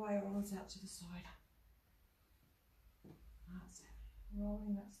the other way, or arms out to the side. That's it.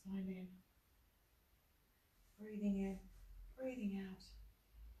 Rolling that spine in. Breathing in, breathing out.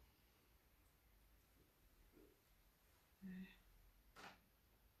 There.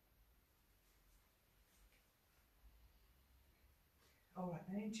 All right,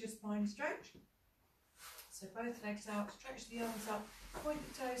 then into your spine stretch. So both legs out, stretch the arms up, point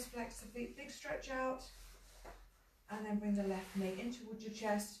the toes, flex the feet, big stretch out. And then bring the left knee in towards your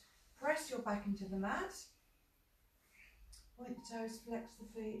chest. Press your back into the mat. Point the toes, flex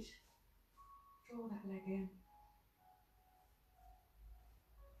the feet. Draw that leg in.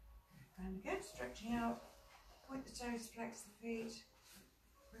 And again, stretching out. Point the toes, flex the feet.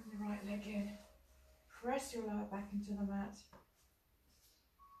 Bring the right leg in. Press your lower back into the mat.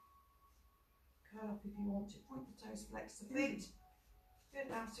 Curl up if you want to. Point the toes, flex the feet.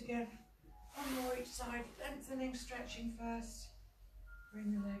 Good, out again. One more each side. Lengthening, stretching first.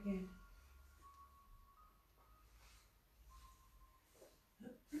 Bring the leg in.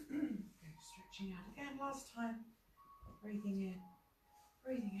 Good, stretching out again. Last time. Breathing in,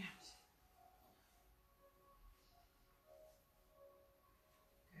 breathing out.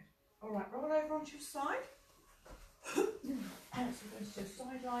 Good. All right, roll over onto your side. So we're going to do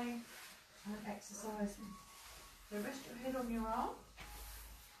side lying exercise. So rest your head on your arm.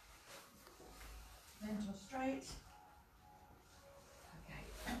 Mental straight. Okay,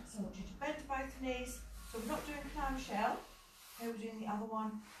 so I want you to bend both knees. So we're not doing clamshell. Okay, we're doing the other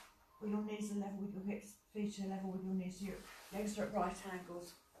one where your knees are level with your hips, feet are level with your knees. So your legs are at right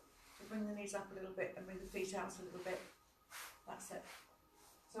angles. So bring the knees up a little bit and bring the feet out a little bit. That's it.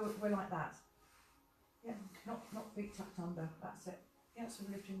 So we're like that. Yeah, not feet tucked under. That's it. Yeah, so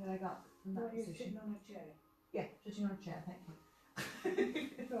we're lifting the leg up from that position. Sitting on a chair. Yeah, sitting on a chair. Thank you.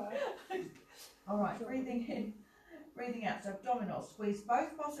 Right. All right, breathing in, breathing out. So abdominals, squeeze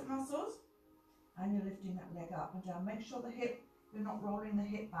both bottom muscles, and you're lifting that leg up and down. Make sure the hip, you're not rolling the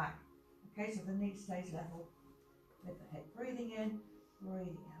hip back. Okay, so the knee stays level with the hip. Breathing in,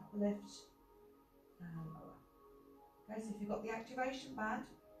 breathing out. Lift and lower. Okay, so if you've got the activation band,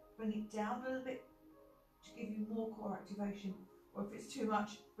 bring it down a little bit to give you more core activation. Or if it's too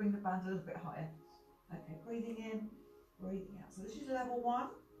much, bring the band a little bit higher. Okay, breathing in, breathing out. So this is level 1.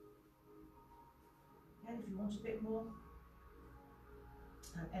 And if you want a bit more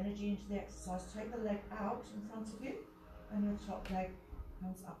energy into the exercise, take the leg out in front of you and your top leg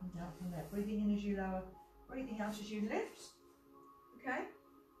comes up and down from there. Breathing in as you lower, breathing out as you lift. Okay,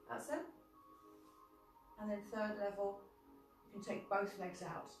 that's it. And then third level, you can take both legs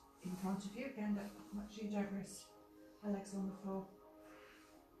out in front of you. Again, make sure you don't rest my legs on the floor.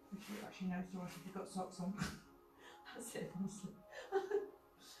 Which you actually know it's alright if you've got socks on. That's it, honestly.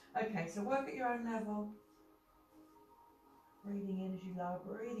 Okay, so work at your own level. Breathing in as you lower,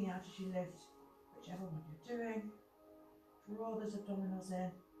 breathing out as you lift, whichever one you're doing. Draw those abdominals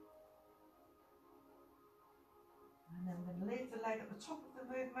in. And then we're going to leave the leg at the top of the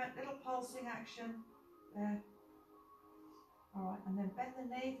movement, little pulsing action there. Alright, and then bend the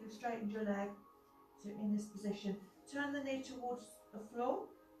knee if you've straightened your leg. So in this position, turn the knee towards the floor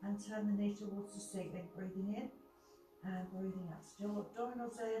and turn the knee towards the ceiling. Breathing in and breathing out. Still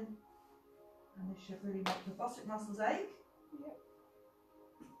abdominals in. And this should really make the buttock muscles ache. Yep.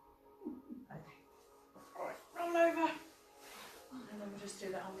 Okay. Alright, roll over. And then we'll just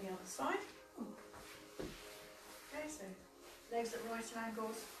do that on the other side. Okay, so legs at right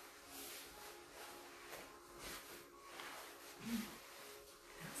angles.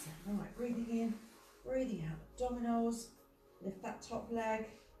 That's it. Alright, breathing in, breathing out. Abdominals. Lift that top leg.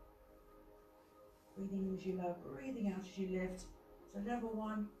 Breathing in as you lower, breathing out as you lift. So level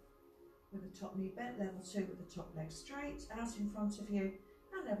 1 with the top knee bent, level 2 with the top leg straight out in front of you,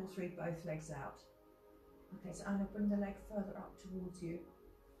 and level 3 both legs out. Okay, so Anna, bring the leg further up towards you.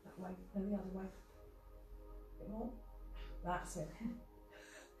 That way, no, the other way. A bit more. That's it.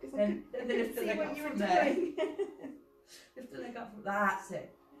 Then lift the leg up from there. Lift the leg up from, that's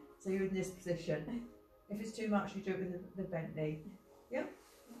it. So you're in this position. If it's too much, you do it with the bent knee. Yep.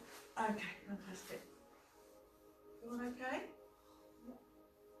 Okay, fantastic. You all okay?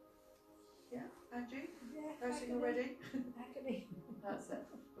 Yeah, Angie? Yeah. Pressing already? Agony. That's it.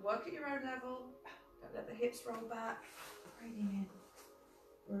 Work at your own level. Don't let the hips roll back. Breathing in,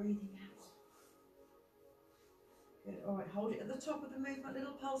 breathing out. Good. All right, hold it at the top of the movement.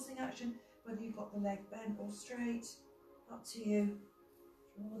 Little pulsing action. Whether you've got the leg bent or straight, up to you.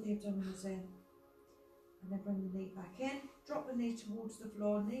 Draw the abdominals in. And then bring the knee back in. Drop the knee towards the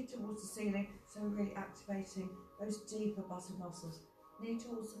floor, knee towards the ceiling. So we're really activating those deeper buttock muscles. Knee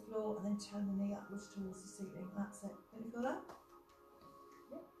towards the floor and then turn the knee upwards towards the ceiling. That's it. Can you feel that?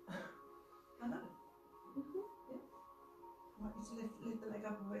 Yep. Hannah? Mm-hmm. Yep. Might need to lift the leg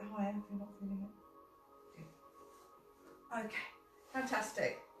up a bit higher if you're not feeling it. Good. Okay.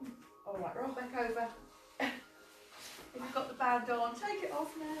 Fantastic. All right, roll back over. If you've got the band on, take it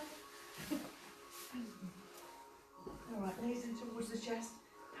off now. All right, knees in towards the chest,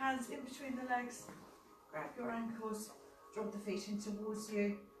 hands in between the legs. Grab your ankles, drop the feet in towards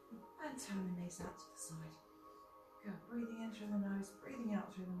you, and turn the knees out to the side. Good. Breathing in through the nose, breathing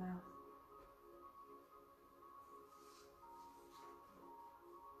out through the mouth.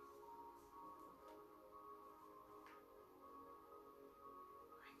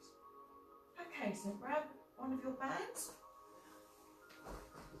 Great. Okay, so grab one of your bands.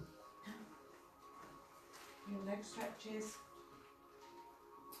 Your leg stretches.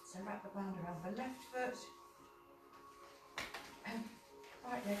 So wrap the band around the left foot. And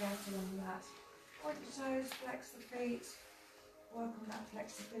right leg out along that. Point your toes, flex the feet. Work on that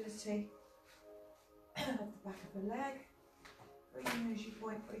flexibility of the back of the leg. Breathing as you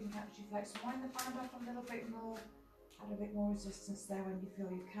point, breathing out as you flex. Wind the band up a little bit more. Add a bit more resistance there when you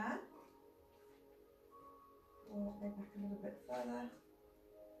feel you can. Draw that leg back a little bit further.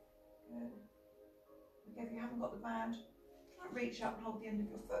 Good. Okay, if you haven't got the band, try and reach up and hold the end of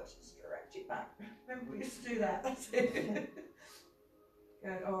your foot. Stretch it back. Remember we used to do that. That's it.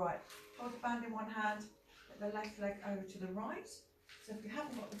 Good. All right. Hold the band in one hand. Get the left leg over to the right. So if you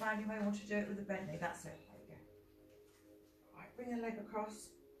haven't got the band, you may want to do it with a bent knee. That's it. There we go. All right. Bring the leg across.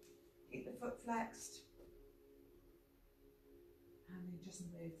 Keep the foot flexed. And then just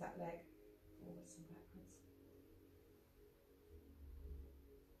move that leg forwards and backwards.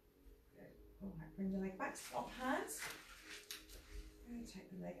 Good. All right. Bring the leg back. Swap hands. Good. Take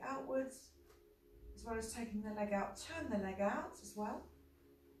the leg outwards. As well as taking the leg out, turn the leg out as well.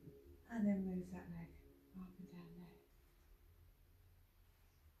 And then move that leg up and down there.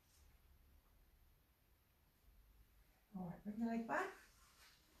 All right, bring the leg back.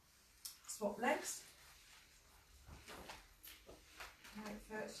 Swap legs. Right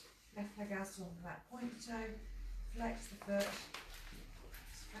foot, left leg out on that point toe. Flex the foot.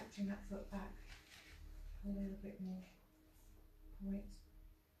 Stretching that foot back a little bit more. Point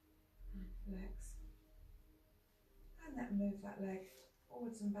and flex. And then move that leg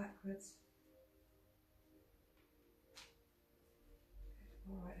forwards and backwards.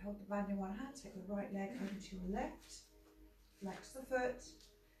 Good. All right, hold the band in one hand, take the right leg over to your left, flex the foot,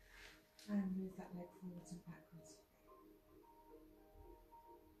 and move that leg forwards and backwards.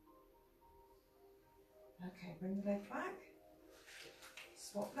 Okay, bring the leg back,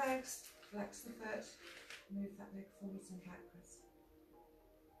 swap legs, flex the foot, move that leg forwards and backwards.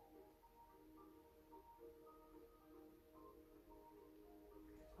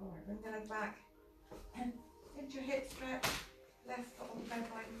 All right, bring the leg back, and into your hip stretch, left foot on the bed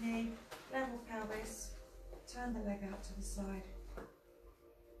right knee, level pelvis, turn the leg out to the side,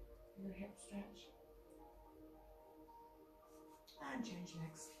 your hip stretch, and change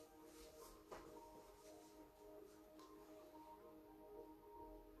legs.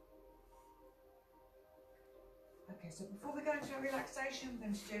 Okay, so before we go into our relaxation, we're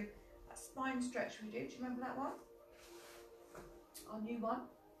going to do that spine stretch we did. Do you remember that one? Our new one.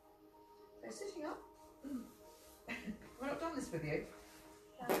 So sitting up. We've not done this with you.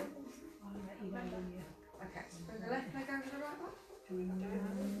 I'll let you know when you... Okay, so bring the left leg over the right one. There we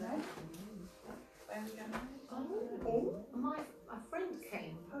go. My friend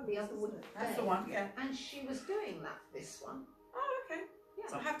came the other day. That's the one, yeah. And she was doing that, this one. Oh, okay. Yeah.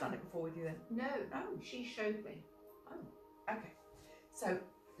 So I have done it before with you then. No, Oh. she showed me. Oh, okay. So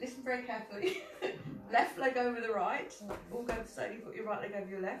listen very carefully. Left leg over the right. All go the same. You put your right leg over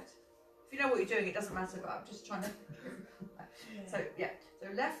your left. If you know what you're doing, it doesn't matter, but I'm just trying to... So, yeah. So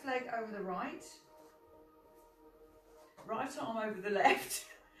left leg over the right. Right arm over the left.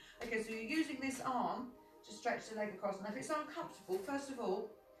 Okay, so you're using this arm to stretch the leg across. And if it's uncomfortable, first of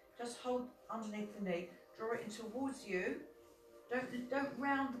all, just hold underneath the knee. Draw it in towards you. Don't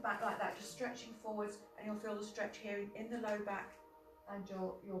round the back like that, just stretching forwards, and you'll feel the stretch here in the low back and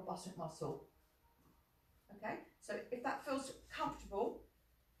your buttock muscle. Okay, so if that feels comfortable,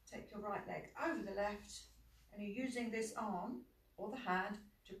 take your right leg over the left, and you're using this arm or the hand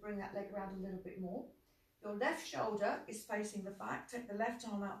to bring that leg around a little bit more. Your left shoulder is facing the back. Take the left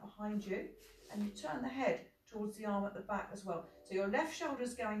arm out behind you, and you turn the head towards the arm at the back as well. So your left shoulder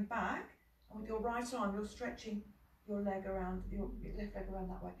is going back, and with your right arm, you're stretching your leg around, your left leg around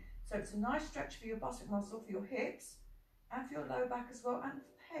that way. So it's a nice stretch for your buttock muscle, for your hips, and for your lower back as well, and for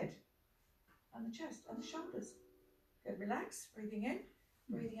the head, and the chest, and the shoulders. Good, relax, breathing in,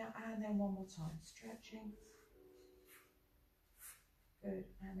 breathing out, and then one more time, stretching. Good,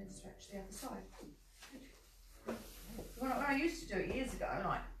 and then stretch the other side. Good. When I used to do it years ago,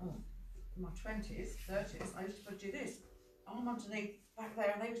 like in my 20s, 30s, I used to do this, arm underneath, back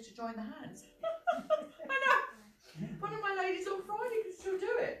there, and they used to join the hands. I know. One of my ladies on Friday can still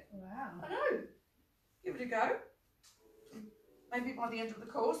do it. Wow. I know. Give it a go. maybe by the end of the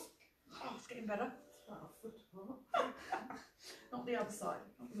course. Oh, it's getting better. It's about a foot apart. Not the other side,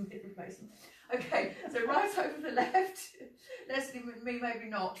 not the hip replacement. Okay, so right over the left. Leslie, me maybe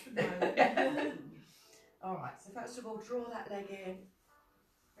not. No. All right, so first of all, draw that leg in,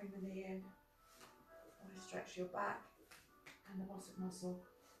 bring the knee in, stretch your back and the bottom muscle.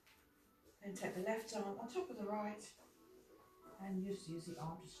 Then take the left arm on top of the right and just use the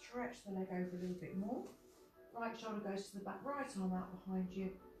arm to stretch the leg over a little bit more. Right shoulder goes to the back, right arm out behind you,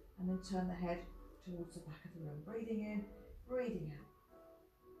 and then turn the head towards the back of the room. Breathing in, breathing out.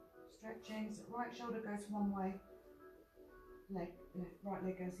 Stretching, so right shoulder goes one way, right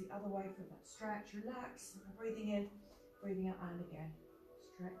leg goes the other way for that stretch. Relax, breathing in, breathing out, and again.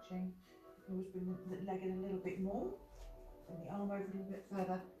 Stretching. You can always bring the leg in a little bit more, bring the arm over a little bit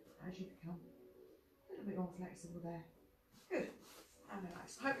further as you become a little bit more flexible there. Good, and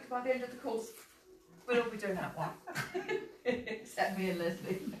relax. Hopefully by the end of the course, we'll all be doing that one, except me and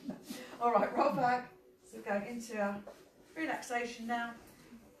Leslie. All right, roll back. So we're going into our relaxation now.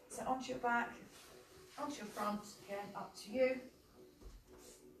 So onto your back, onto your front, again, up to you.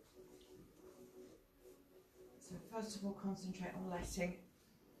 So first of all, concentrate on letting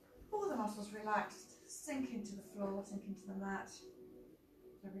all the muscles relax, sink into the floor, sink into the mat.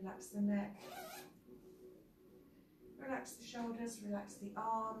 So relax the neck, relax the shoulders, relax the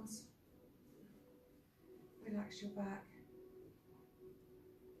arms, relax your back,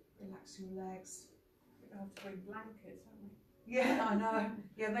 relax your legs. We're going to have to bring blankets, aren't we? Yeah, I know.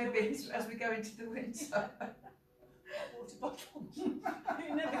 Yeah, maybe as we go into the winter. Water bottles.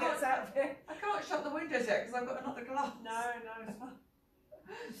 Who never gets out of here? I can't shut the windows yet because I've got another glass. No, it's fine.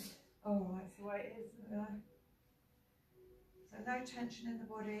 All right. That's the way it is. Yeah. So no tension in the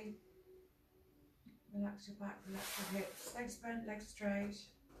body. Relax your back, relax your hips. Legs bent, legs straight.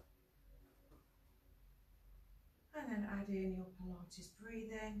 And then add in your Pilates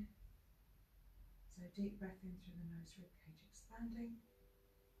breathing. So deep breath in through the nose, rib cage expanding.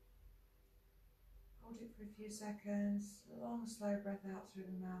 Hold it for a few seconds. Long, slow breath out through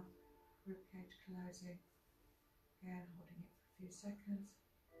the mouth, rib cage closing. Again, holding it for a few seconds.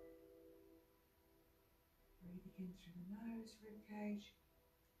 Breathing in through the nose, rib cage.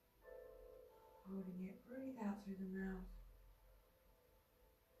 Holding it, breathe out through the mouth.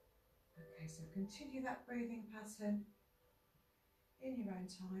 Okay, so continue that breathing pattern in your own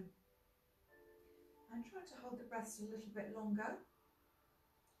time. And try to hold the breaths a little bit longer.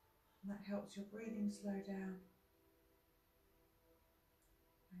 And that helps your breathing slow down.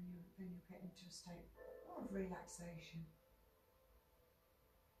 And then you'll get into a state of relaxation.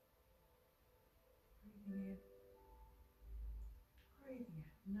 Breathing in, breathing out.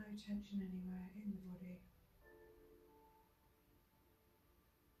 No tension anywhere in the body.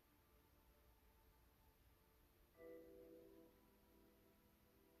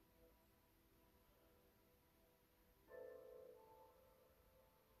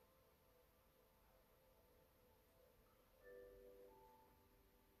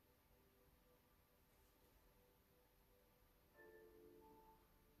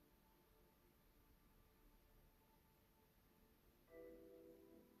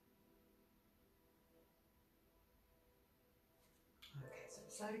 Okay, so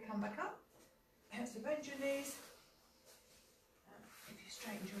slowly come back up. So bend your knees. If you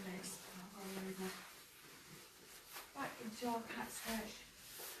straighten your legs, I'll roll over. Back into our cat stretch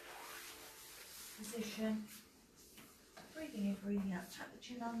position. Breathing in, breathing out. Tap the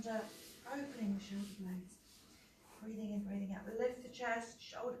chin under, opening the shoulder blades. Breathing in, breathing out. Lift the chest,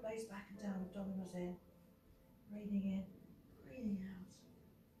 shoulder blades back and down, abdominals in. Breathing in, breathing out.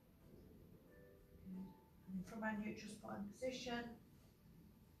 Good. And then from our neutral spine position,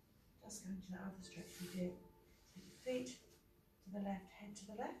 just going to that other stretch we did. Take your feet to the left, head to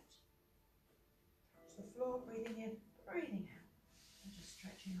the left. To the floor, breathing in, breathing out. And just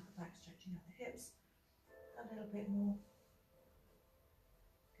stretching out the back, stretching out the hips. A little bit more.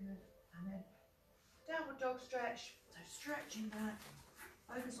 Good. And then downward dog stretch. So stretching back.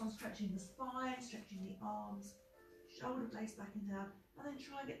 Focus on stretching the spine, stretching the arms, shoulder blades back and down. And then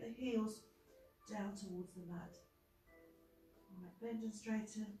try and get the heels down towards the mat. Alright, bend and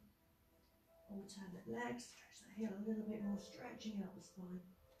straighten. Alternate legs, stretch the heel a little bit more, stretching out the spine.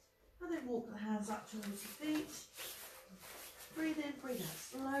 And then walk the hands up towards the feet. Breathe in, breathe out.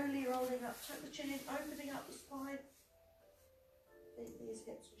 Slowly rolling up, tuck the chin in, opening up the spine. Feet, knees,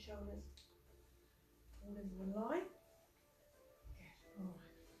 hips and shoulders. All in one line. Good,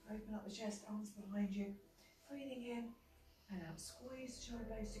 alright. Open up the chest, arms behind you. Breathing in and out. Squeeze the shoulder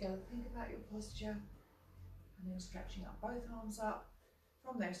blades together. Think about your posture. And then stretching up, both arms up.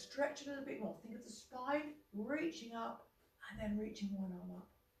 From there, stretch a little bit more. Think of the spine reaching up And then reaching one arm up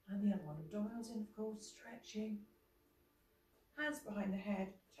and the other one. Abdominals in, of course, stretching. Hands behind the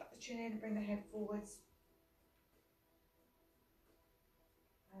head, tuck the chin in, bring the head forwards.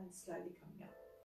 And slowly coming up.